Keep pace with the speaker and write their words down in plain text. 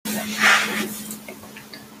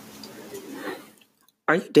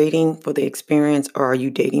Are you dating for the experience or are you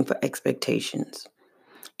dating for expectations?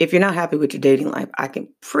 If you're not happy with your dating life, I can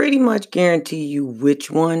pretty much guarantee you which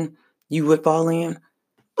one you would fall in,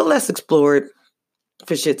 but let's explore it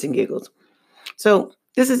for shits and giggles. So,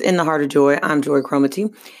 this is In the Heart of Joy. I'm Joy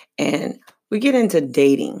Cromarty, and we get into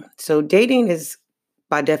dating. So, dating is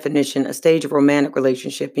by definition a stage of romantic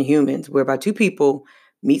relationship in humans whereby two people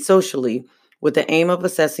meet socially with the aim of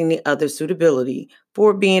assessing the other's suitability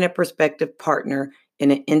for being a prospective partner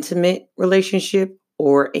in an intimate relationship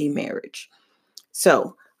or a marriage.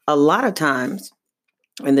 So, a lot of times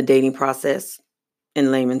in the dating process,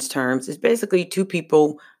 in layman's terms, is basically two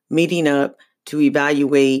people meeting up to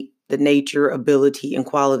evaluate the nature, ability, and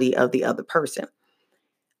quality of the other person.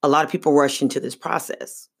 A lot of people rush into this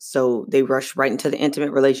process. So they rush right into the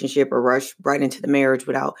intimate relationship or rush right into the marriage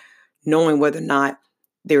without knowing whether or not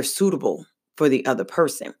they're suitable for the other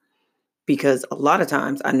person. Because a lot of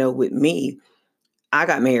times, I know with me, I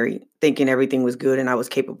got married thinking everything was good and I was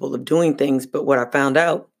capable of doing things. But what I found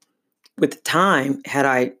out with time, had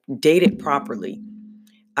I dated properly,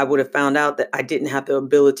 I would have found out that I didn't have the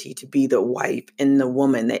ability to be the wife and the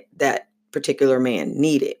woman that that particular man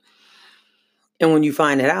needed. And when you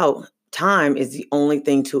find it out, time is the only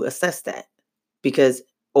thing to assess that because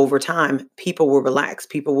over time, people will relax.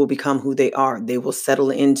 People will become who they are. They will settle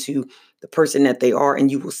into the person that they are, and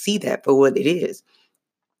you will see that for what it is.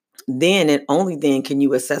 Then and only then can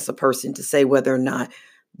you assess a person to say whether or not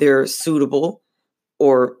they're suitable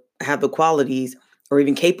or have the qualities or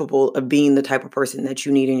even capable of being the type of person that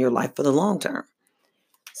you need in your life for the long term.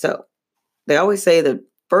 So they always say the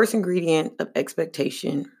first ingredient of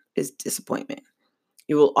expectation is disappointment.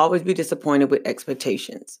 You will always be disappointed with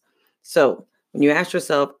expectations. So when you ask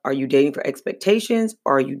yourself, are you dating for expectations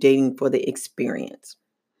or are you dating for the experience?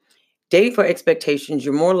 Dating for expectations,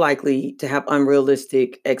 you're more likely to have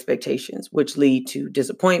unrealistic expectations, which lead to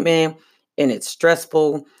disappointment and it's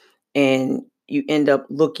stressful. And you end up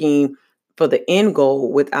looking for the end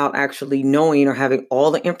goal without actually knowing or having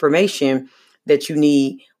all the information that you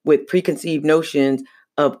need with preconceived notions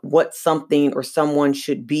of what something or someone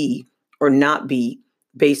should be or not be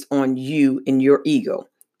based on you and your ego.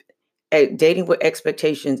 Dating with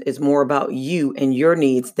expectations is more about you and your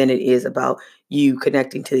needs than it is about you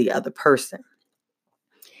connecting to the other person.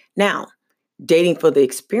 Now, dating for the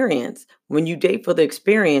experience, when you date for the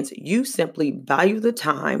experience, you simply value the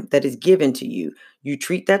time that is given to you. You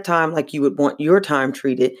treat that time like you would want your time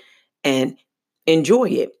treated and enjoy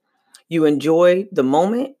it. You enjoy the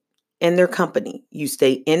moment and their company. You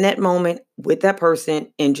stay in that moment with that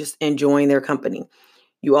person and just enjoying their company.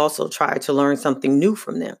 You also try to learn something new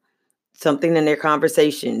from them, something in their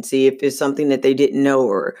conversation, see if it's something that they didn't know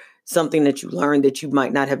or something that you learned that you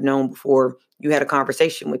might not have known before you had a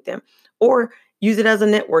conversation with them. Or use it as a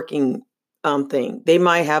networking thing. They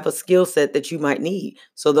might have a skill set that you might need.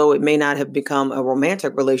 So, though it may not have become a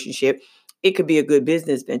romantic relationship, it could be a good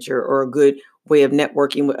business venture or a good way of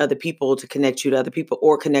networking with other people to connect you to other people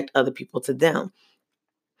or connect other people to them.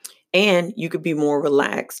 And you could be more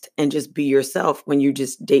relaxed and just be yourself when you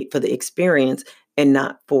just date for the experience and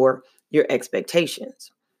not for your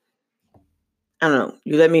expectations. I don't know.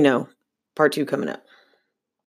 You let me know. Part two coming up.